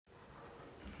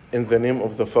In the name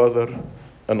of the Father,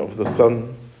 and of the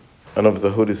Son, and of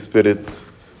the Holy Spirit,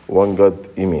 one God,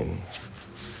 Amen.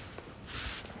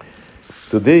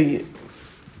 Today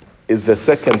is the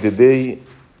second day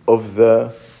of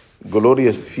the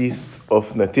glorious feast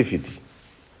of Nativity.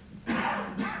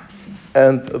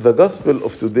 And the Gospel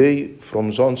of today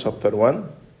from John chapter 1,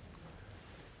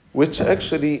 which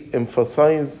actually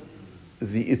emphasizes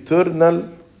the eternal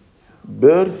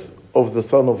birth of the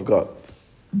Son of God.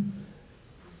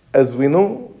 As we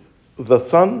know, the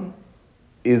Son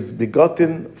is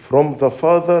begotten from the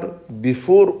Father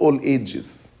before all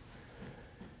ages.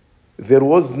 There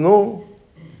was no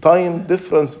time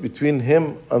difference between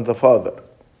him and the Father.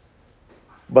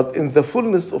 But in the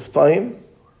fullness of time,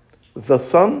 the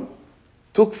Son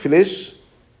took flesh,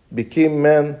 became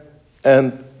man,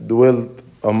 and dwelt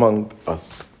among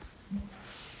us.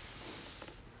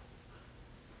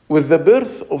 With the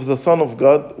birth of the Son of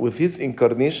God, with his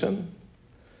incarnation,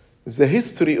 the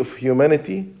history of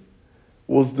humanity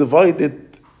was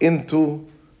divided into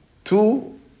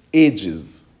two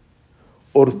ages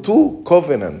or two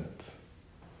covenants.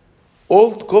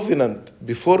 Old covenant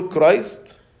before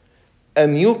Christ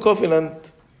and new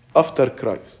covenant after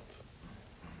Christ.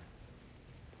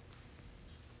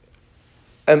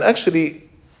 And actually,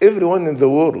 everyone in the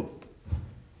world,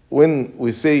 when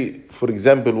we say, for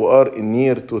example, we are in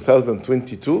year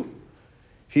 2022,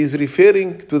 he is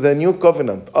referring to the new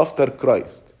covenant after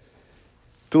Christ.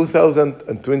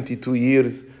 2022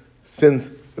 years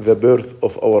since the birth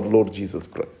of our Lord Jesus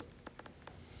Christ.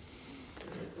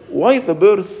 Why the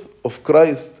birth of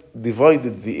Christ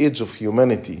divided the age of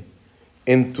humanity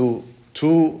into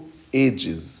two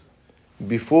ages,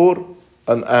 before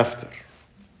and after?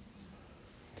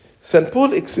 St.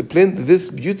 Paul explained this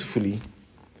beautifully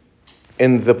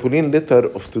in the Pauline letter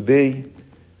of today,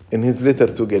 in his letter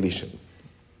to Galatians.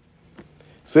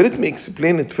 So let me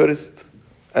explain it first,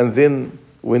 and then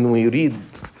when we read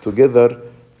together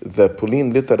the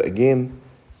Pauline letter again,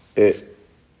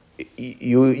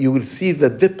 you will see the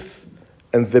depth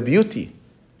and the beauty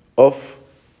of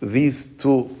these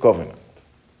two covenants.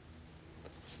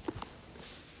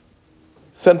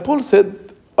 St. Paul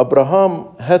said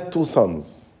Abraham had two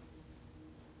sons,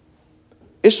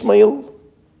 Ishmael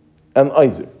and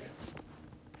Isaac.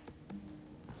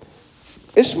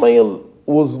 Ishmael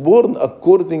was born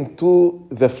according to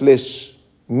the flesh,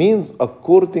 means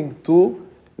according to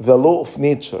the law of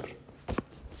nature.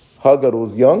 Hagar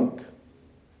was young,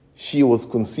 she was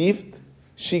conceived,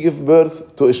 she gave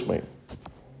birth to Ishmael.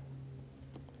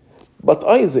 But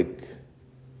Isaac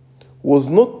was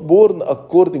not born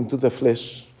according to the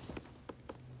flesh.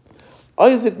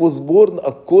 Isaac was born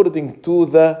according to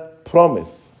the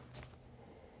promise.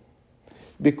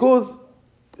 Because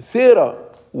Sarah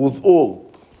was old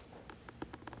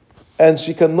and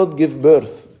she cannot give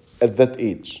birth at that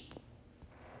age.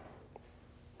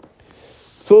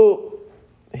 So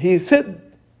he said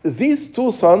these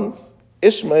two sons,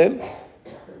 Ishmael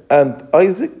and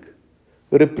Isaac,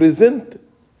 represent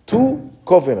two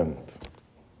covenants.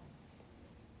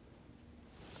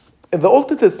 In the Old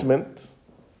Testament,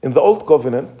 in the Old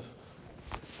Covenant,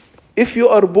 if you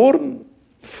are born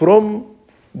from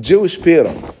Jewish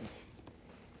parents,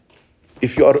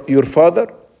 if your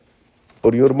father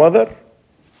or your mother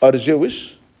are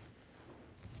Jewish,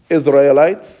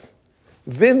 Israelites,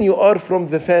 then you are from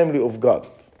the family of God.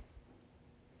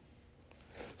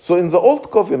 So in the Old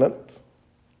Covenant,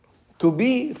 to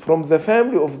be from the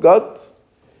family of God,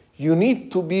 you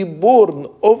need to be born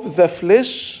of the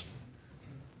flesh,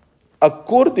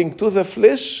 according to the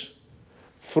flesh,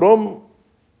 from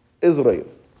Israel.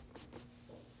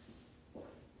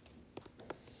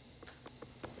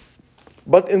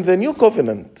 But in the New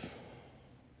Covenant,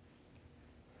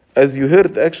 as you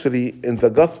heard actually in the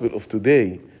Gospel of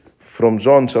today, from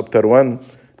John chapter 1,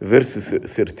 verse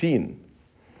 13,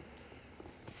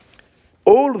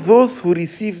 all those who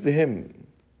received him,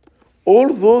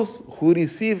 all those who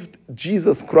received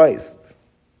Jesus Christ,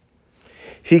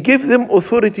 he gave them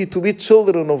authority to be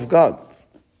children of God.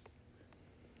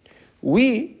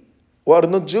 We are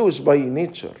not Jewish by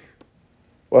nature.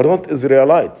 We are not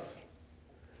Israelites.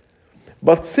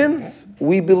 But since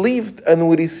we believed and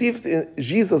we received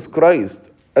Jesus Christ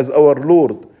as our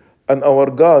Lord and our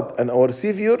God and our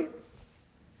Savior,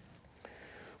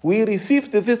 we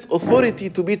received this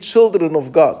authority to be children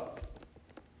of God.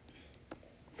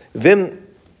 Then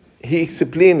he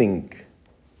explaining,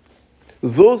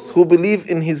 those who believe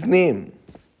in his name,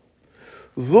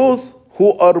 those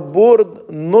who are born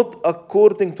not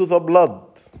according to the blood,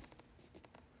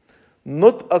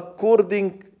 not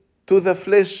according to the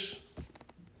flesh,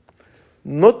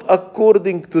 not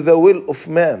according to the will of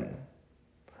man,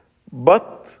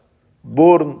 but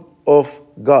born of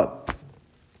God.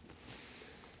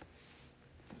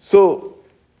 So,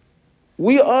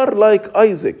 we are like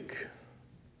Isaac,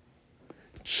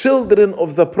 children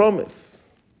of the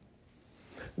promise.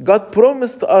 God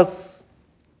promised us,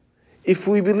 if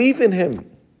we believe in Him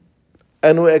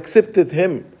and we accepted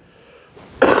Him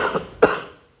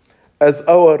as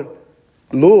our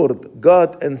Lord,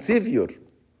 God, and Savior,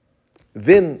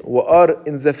 then we are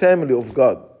in the family of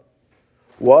God.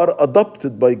 We are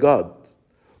adopted by God.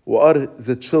 We are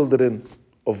the children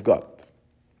of God.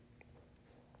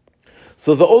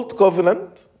 So the old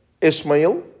covenant,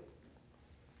 Ishmael,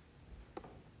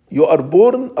 you are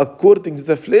born according to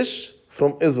the flesh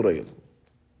from Israel.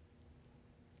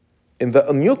 In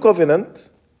the new covenant,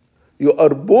 you are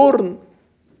born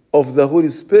of the Holy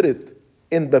Spirit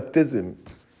in baptism.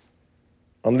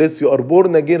 Unless you are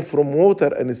born again from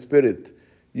water and spirit,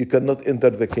 you cannot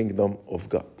enter the kingdom of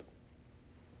God.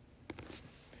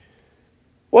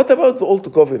 What about the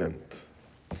old covenant?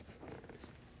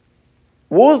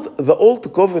 Was the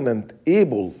old covenant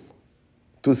able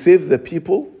to save the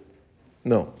people?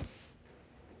 No.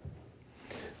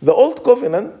 The old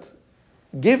covenant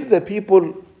gave the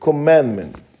people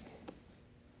commandments.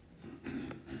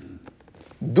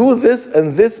 Do this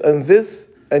and this and this,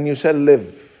 and you shall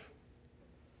live.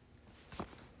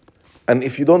 And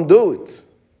if you don't do it,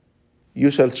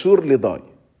 you shall surely die.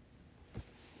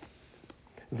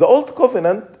 The old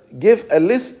covenant gave a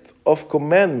list of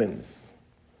commandments,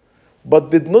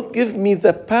 but did not give me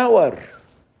the power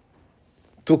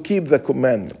to keep the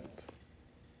commandment.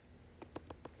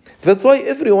 That's why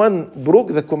everyone broke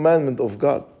the commandment of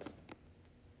God.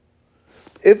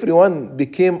 Everyone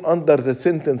became under the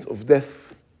sentence of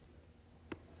death.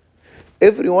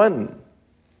 Everyone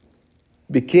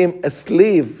became a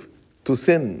slave to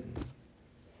sin.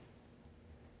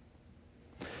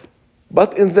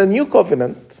 But in the new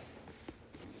covenant,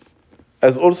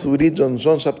 as also we read in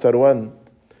John chapter 1,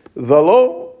 the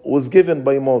law was given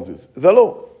by Moses. The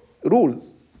law,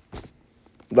 rules.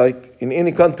 Like in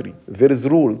any country, there is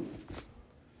rules,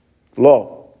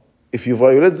 law. If you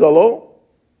violate the law,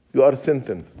 you are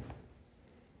sentenced.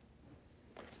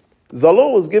 The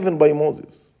law was given by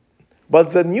Moses.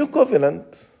 But the new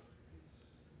covenant,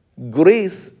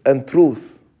 grace and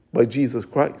truth by Jesus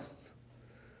Christ.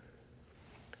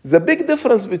 The big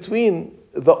difference between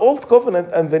the old covenant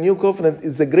and the new covenant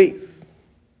is the grace.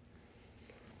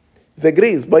 The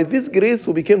grace. By this grace,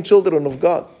 we became children of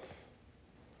God.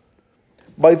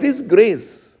 By this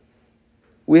grace,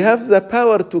 we have the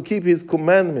power to keep His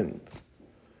commandment.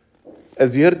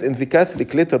 As you heard in the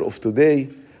Catholic letter of today,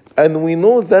 and we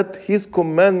know that His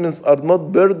commandments are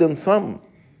not burdensome.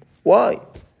 Why?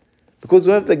 Because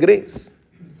we have the grace.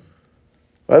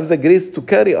 We have the grace to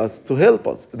carry us, to help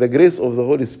us, the grace of the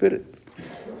Holy Spirit.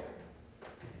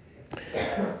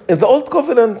 In the Old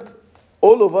Covenant,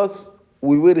 all of us,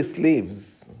 we were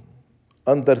slaves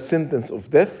under sentence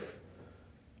of death,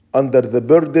 under the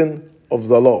burden of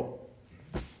the law.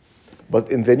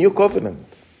 But in the New Covenant,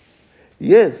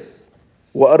 yes,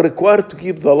 we are required to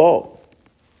keep the law,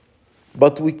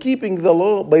 but we're keeping the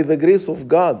law by the grace of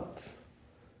God,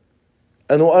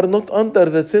 and we are not under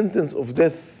the sentence of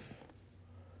death,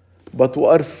 but we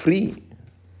are free.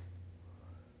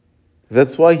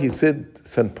 That's why he said,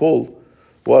 St. Paul,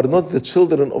 we are not the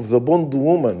children of the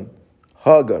bondwoman,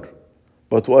 Hagar,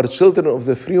 but we are children of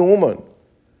the free woman,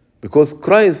 because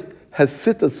Christ has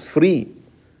set us free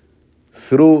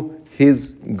through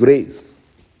His grace.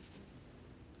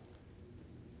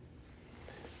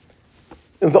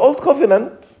 In the Old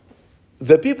Covenant,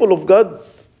 the people of God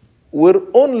were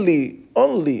only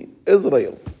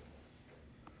Israel,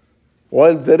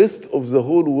 while the rest of the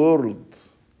whole world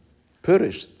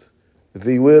perished.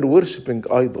 They were worshipping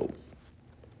idols.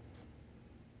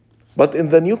 But in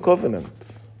the New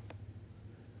Covenant,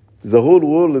 the whole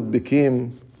world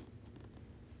became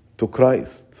to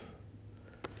Christ.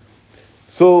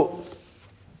 So,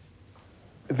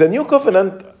 the New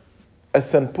Covenant, as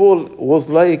St. Paul, was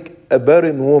like a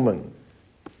barren woman,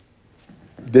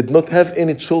 did not have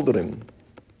any children.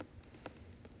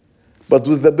 But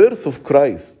with the birth of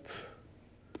Christ,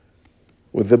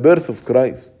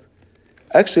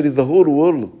 actually the whole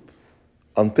world,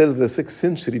 until the 6th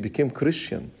century, became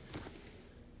Christian.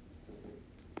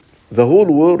 The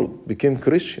whole world became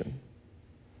Christian.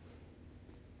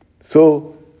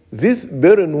 So, this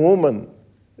barren woman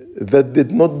that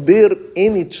did not bear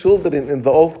any children in the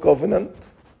Old Covenant,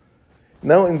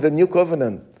 now in the New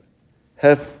Covenant,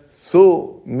 have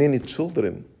so many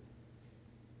children.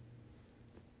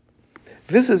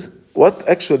 This is what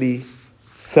actually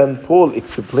St. Paul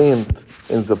explained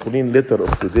in the Pauline letter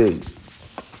of today.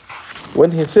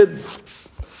 when he said,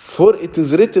 "For it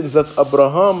is written that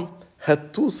Abraham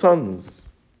had two sons,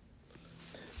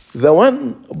 the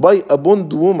one by a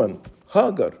bondwoman,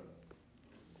 Hagar,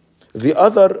 the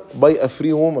other by a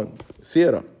free woman,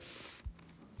 Sarah.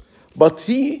 But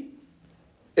he,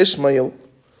 Ishmael,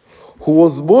 who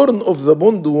was born of the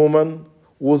bondwoman,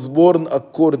 was born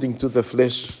according to the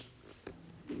flesh."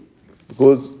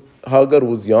 Because Hagar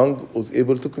was young, was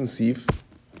able to conceive.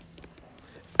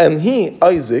 "And he,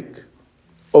 Isaac,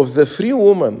 of the free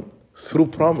woman through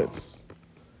promise."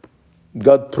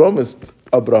 God promised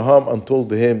Abraham and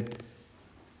told him,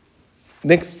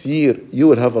 "Next year you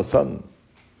will have a son."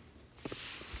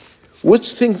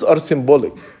 Which things are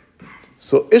symbolic?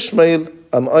 So Ishmael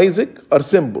and Isaac are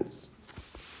symbols.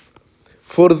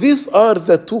 For these are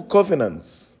the two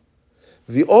covenants,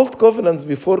 the old covenants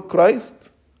before Christ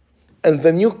and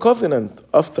the new covenant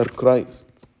after Christ.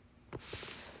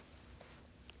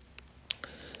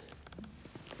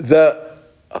 The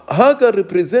Hagar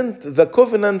represents the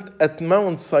covenant at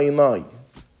Mount Sinai,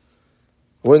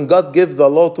 when God gave the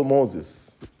law to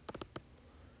Moses.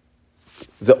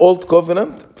 The old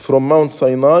covenant from Mount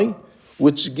Sinai,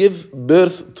 which gives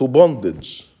birth to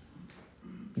bondage.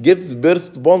 Gives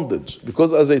birth to bondage.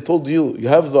 Because as I told you, you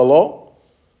have the law,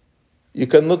 you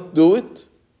cannot do it,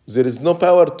 there is no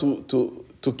power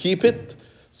to keep it,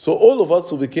 so all of us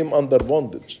who became under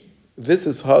bondage. This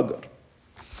is Hagar.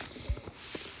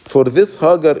 For this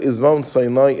Hagar is Mount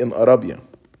Sinai in Arabia.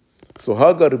 So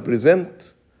Hagar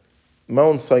represents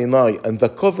Mount Sinai and the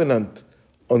covenant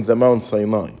on the Mount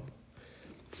Sinai,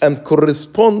 and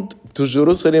correspond to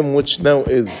Jerusalem, which now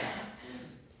is,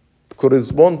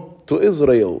 correspond to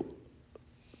Israel,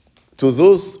 to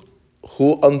those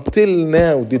who until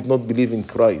now did not believe in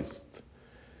Christ,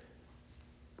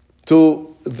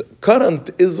 to the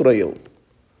current Israel,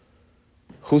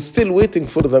 who's still waiting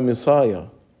for the Messiah,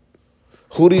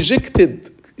 who rejected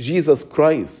Jesus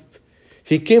Christ.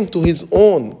 He came to his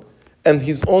own, and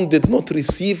his own did not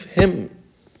receive him.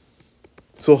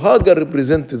 So Hagar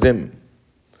represents them.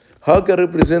 Hagar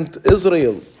represents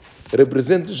Israel,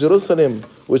 represents Jerusalem,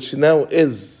 which now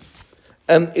is,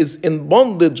 and is in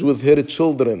bondage with her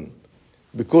children,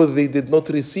 because they did not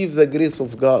receive the grace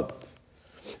of God.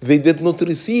 They did not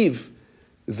receive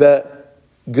the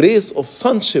grace of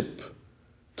sonship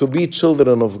to be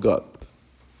children of God.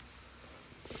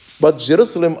 But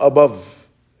Jerusalem above,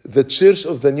 the church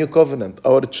of the new covenant,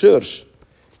 our church,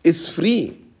 is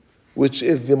free, which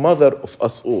is the mother of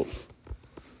us all.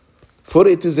 For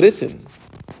it is written,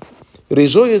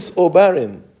 "Rejoice, O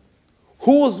barren."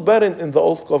 Who was barren in the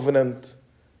old covenant?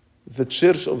 The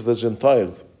church of the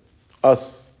Gentiles,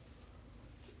 us.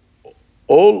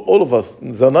 All of us,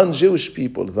 the non-Jewish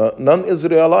people, the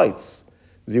non-Israelites,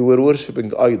 they were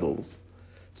worshipping idols.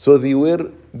 So they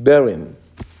were barren.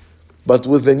 But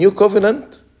with the new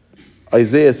covenant,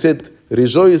 Isaiah said,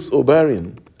 "Rejoice, O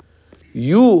barren,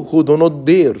 you who do not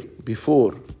bear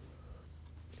before.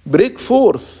 Break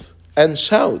forth and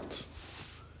shout,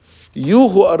 you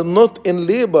who are not in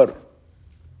labor,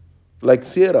 like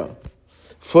Sarah.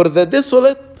 For the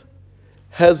desolate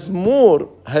has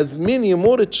many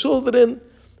more children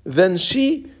than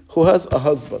she who has a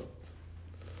husband."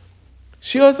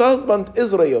 She has a husband,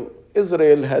 Israel.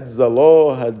 Israel had the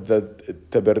law, had the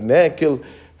tabernacle,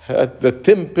 had the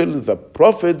temple, the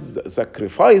prophets, the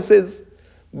sacrifices,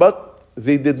 but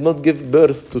they did not give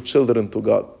birth to children to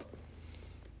God.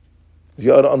 They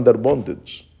are under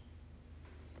bondage.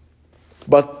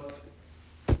 But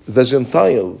the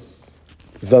Gentiles,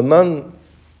 the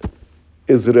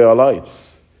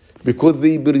non-Israelites, because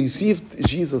they received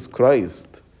Jesus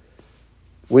Christ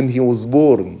when he was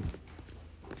born,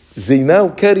 they now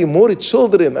carry more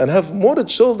children and have more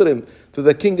children to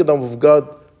the kingdom of God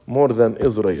more than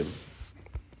Israel.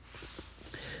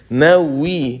 Now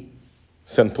we,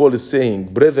 St. Paul is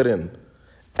saying, brethren,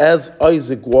 as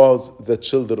Isaac was the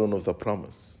children of the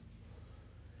promise.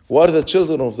 Who are the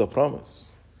children of the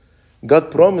promise? God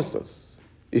promised us,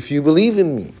 if you believe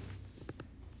in me,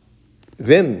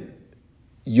 then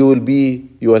you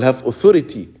will have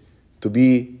authority to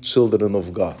be children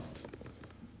of God.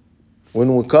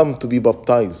 When we come to be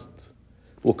baptized,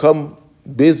 we come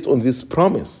based on this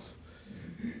promise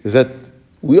that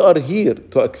we are here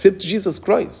to accept Jesus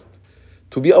Christ,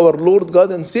 to be our Lord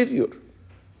God and Savior.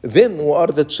 Then we are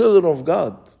the children of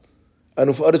God.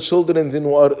 And if we are children, then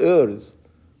we are heirs,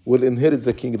 will inherit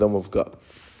the kingdom of God.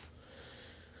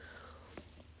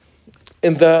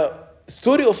 In the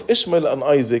story of Ishmael and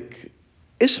Isaac,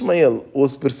 Ishmael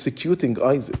was persecuting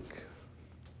Isaac.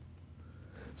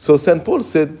 So St. Paul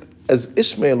said, as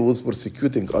Ishmael was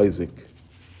persecuting Isaac,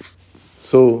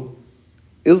 so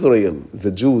Israel,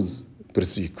 the Jews,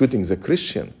 persecuting the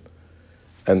Christian.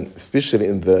 And especially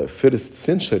in the first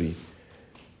century,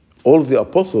 all the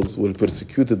apostles were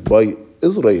persecuted by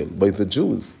Israel, by the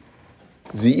Jews.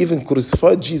 They even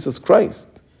crucified Jesus Christ.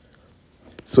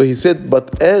 So he said,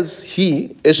 but as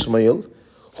he, Ishmael,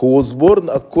 who was born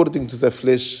according to the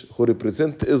flesh, who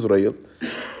represents Israel,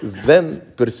 then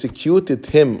persecuted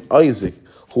him, Isaac,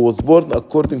 who was born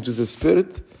according to the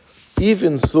Spirit,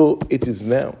 even so it is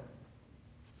now.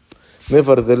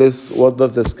 Nevertheless, what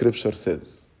does the scripture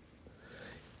says?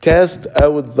 Cast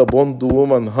out the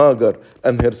bondwoman Hagar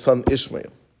and her son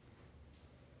Ishmael.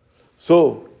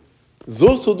 So,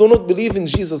 those who do not believe in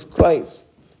Jesus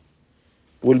Christ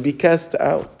will be cast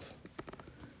out.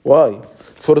 Why?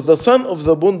 For the son of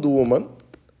the bondwoman,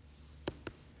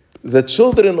 the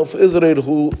children of Israel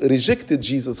who rejected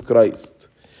Jesus Christ,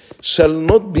 shall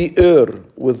not be heir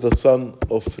with the son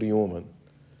of free woman,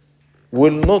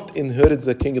 will not inherit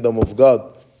the kingdom of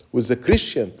God with the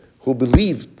Christian who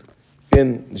believed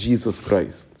in Jesus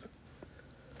Christ.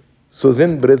 So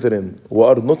then, brethren, we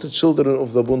are not children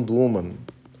of the bondwoman,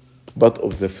 but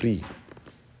of the free.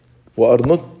 We are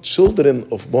not children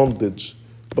of bondage,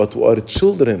 but we are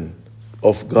children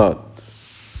of God.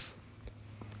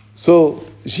 So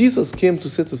Jesus came to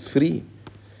set us free.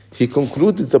 He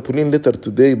concluded the Pauline letter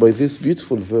today by this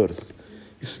beautiful verse.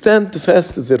 Stand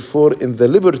fast, therefore, in the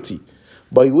liberty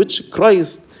by which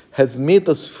Christ has made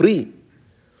us free,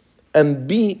 and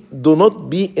do not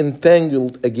be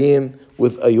entangled again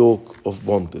with a yoke of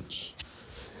bondage.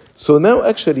 So now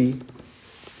actually,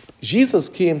 Jesus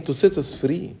came to set us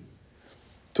free,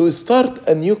 to start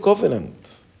a new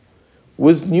covenant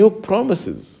with new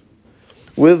promises,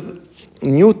 with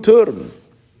new terms,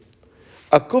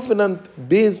 a covenant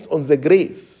based on the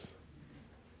grace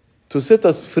to set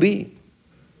us free.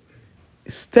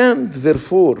 Stand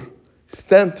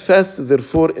fast,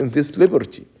 therefore, in this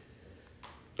liberty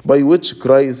by which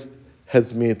Christ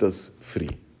has made us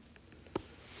free.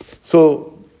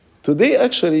 So today,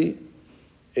 actually,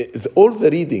 all the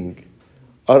reading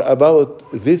are about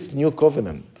this new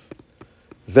covenant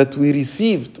that we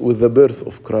received with the birth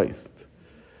of Christ.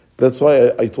 That's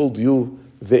why I told you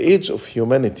the age of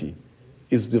humanity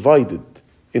is divided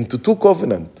into two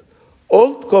covenants.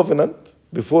 Old covenant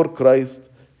before Christ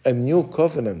and new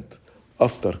covenant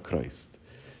after Christ.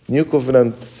 New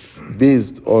covenant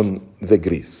based on the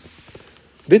grace.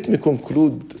 Let me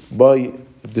conclude by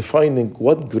defining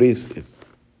what grace is.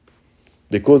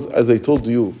 Because as I told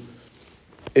you,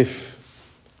 if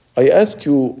I ask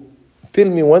you, tell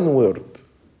me one word,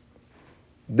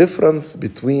 difference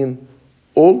between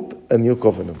old and new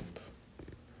covenant.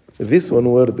 This one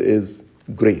word is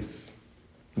grace.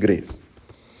 Grace.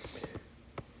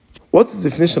 What's the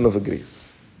definition of a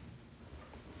grace?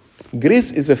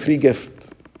 Grace is a free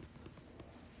gift.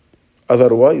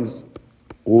 Otherwise,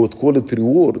 we would call it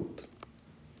reward.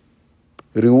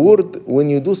 Reward when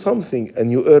you do something and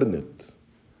you earn it.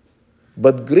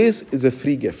 But grace is a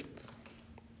free gift.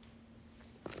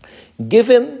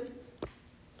 Given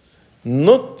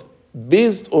not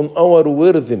based on our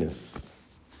worthiness,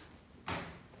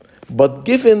 but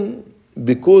given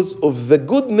because of the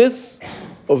goodness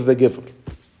of the giver.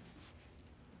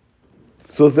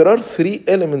 So there are three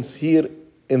elements here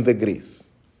in the grace.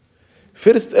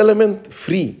 First element,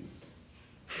 free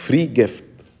gift.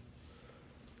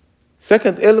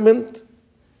 Second element,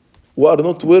 we are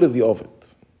not worthy of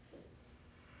it.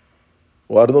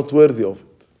 We are not worthy of it.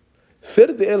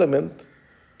 Third element,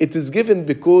 it is given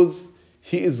because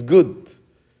he is good,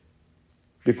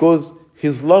 because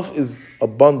his love is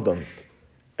abundant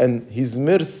and his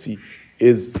mercy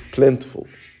is plentiful.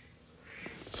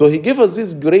 So he gave us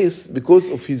this grace because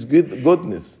of his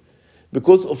goodness,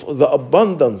 because of the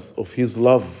abundance of his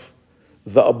love,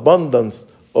 the abundance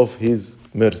of his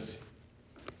mercy.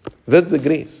 That's the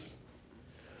grace.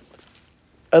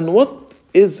 And what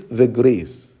is the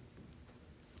grace?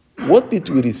 What did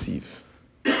we receive?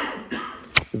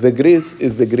 The grace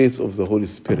is the grace of the Holy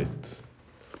Spirit.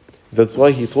 That's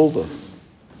why he told us,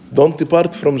 don't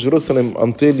depart from Jerusalem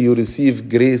until you receive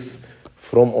grace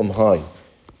from on high.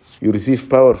 You receive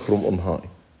power from on high.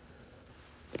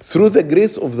 Through the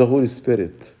grace of the Holy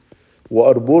Spirit, we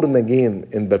are born again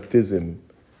in baptism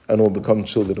and we become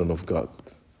children of God.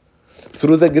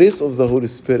 Through the grace of the Holy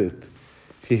Spirit,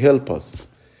 he helps us,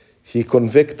 he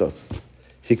convicts us,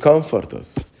 he comforts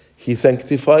us, he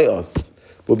sanctifies us.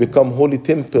 We become holy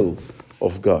temple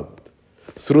of God.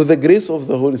 Through the grace of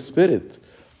the Holy Spirit,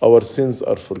 our sins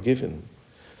are forgiven.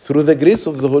 Through the grace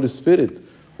of the Holy Spirit,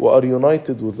 we are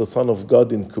united with the Son of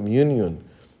God in communion,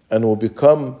 and we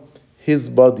become his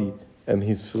body and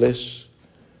his flesh.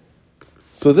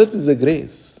 So that is the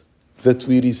grace. that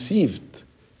we received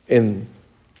in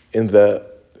the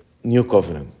new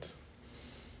covenant.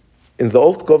 In the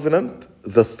old covenant,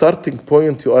 the starting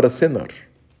point, you are a sinner.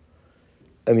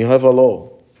 And you have a law.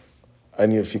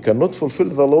 And if you cannot fulfill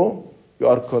the law, you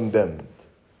are condemned.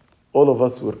 All of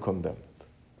us were condemned.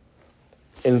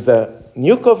 In the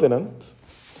new covenant,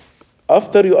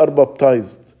 after you are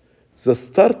baptized, the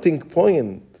starting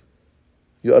point,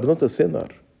 you are not a sinner.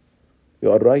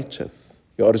 You are righteous.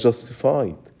 You are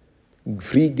justified.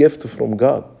 Free gift from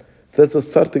God. That's the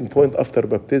starting point after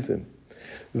baptism.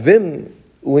 Then,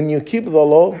 when you keep the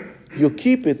law, you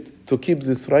keep it to keep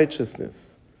this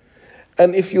righteousness.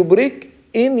 And if you break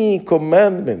any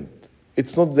commandment,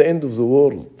 it's not the end of the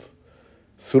world.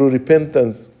 Through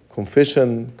repentance,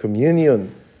 confession,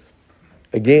 communion,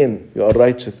 again, you are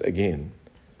righteous again.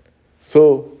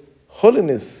 So,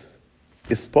 holiness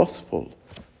is possible.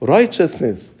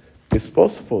 Righteousness is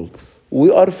possible.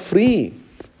 We are free.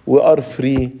 We are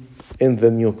free in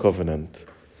the new covenant.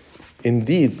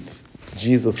 Indeed,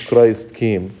 Jesus Christ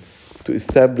came to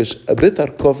establish a better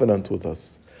covenant with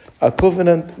us, a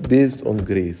covenant based on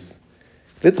grace.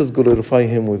 Let us glorify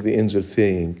him with the angel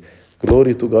saying,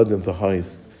 "Glory to God in the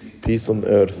highest, peace on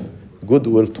earth,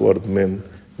 goodwill toward men,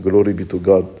 glory be to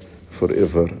God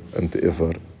forever and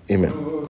ever. Amen."